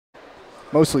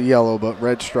Mostly yellow, but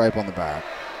red stripe on the back.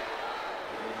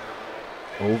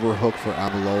 Overhook for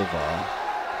ABYLOVA.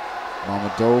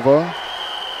 MAMMADOVA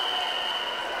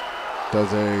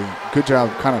does a good job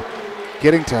kind of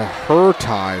getting to her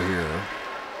tie here.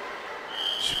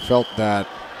 She felt that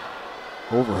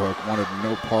overhook, wanted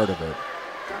no part of it.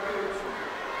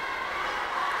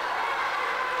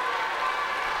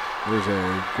 There's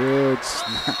a good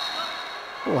snap.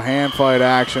 Little hand fight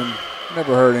action.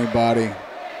 Never hurt anybody.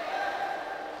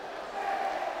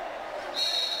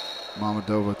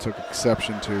 MAMMADOVA took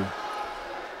exception to a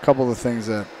couple of the things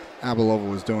that ABYLOVA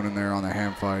was doing in there on the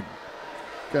hand fight.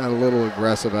 Got a little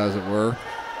aggressive, as it were.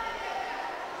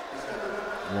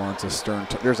 Wants a stern.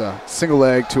 There's a single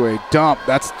leg to a dump.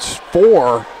 That's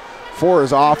 4. 4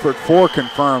 is offered. 4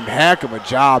 confirmed. Heck of a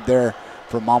job there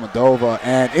for MAMMADOVA.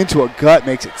 And into a gut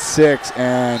makes it 6.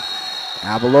 And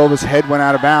ABYLOVA's head went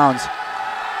out of bounds.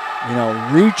 You know,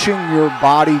 reaching your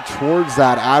body towards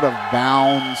that out of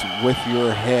bounds with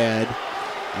your head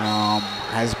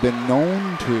has been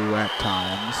known to, at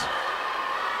times,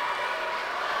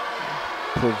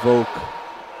 provoke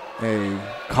a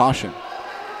caution.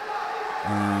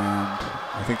 And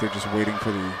I think they're just waiting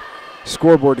for the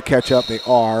scoreboard to catch up. They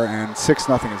are, and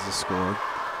 6-0 is the score.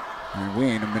 And we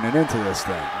ain't a minute into this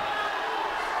thing.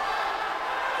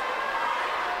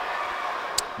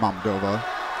 MAMMADOVA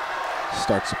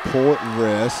starts to pull at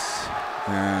wrists,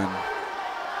 and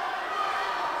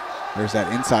there's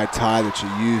that inside tie that you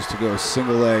use to go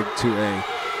single leg to a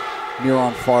near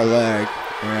on far leg,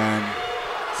 and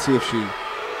see if she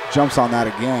jumps on that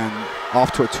again.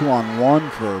 Off to a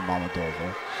 2-on-1 for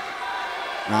MAMMADOVA.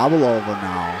 Now ABYLOVA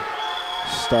now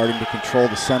starting to control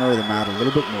the center of the mat a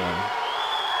little bit more.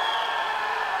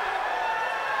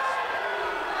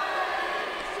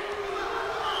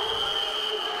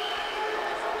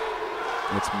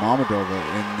 It's MAMMADOVA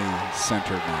in the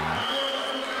center now.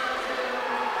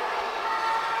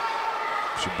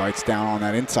 She bites down on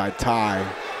that inside tie.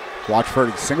 Watch for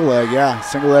her to single leg, yeah,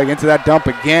 single leg into that dump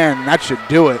again. That should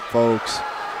do it, folks.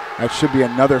 That should be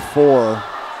another 4.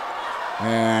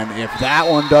 And if that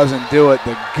one doesn't do it,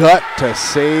 the gut to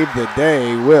save the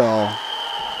day will.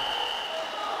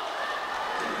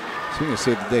 Speaking of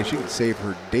save the day, she can save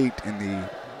her date in the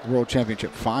World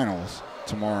Championship Finals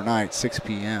tomorrow night, 6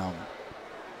 p.m.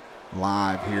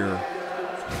 live here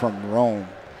from Rome.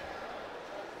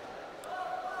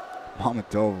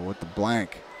 MAMMADOVA with the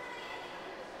blank.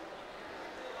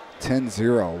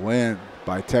 10-0 win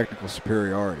by technical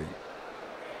superiority.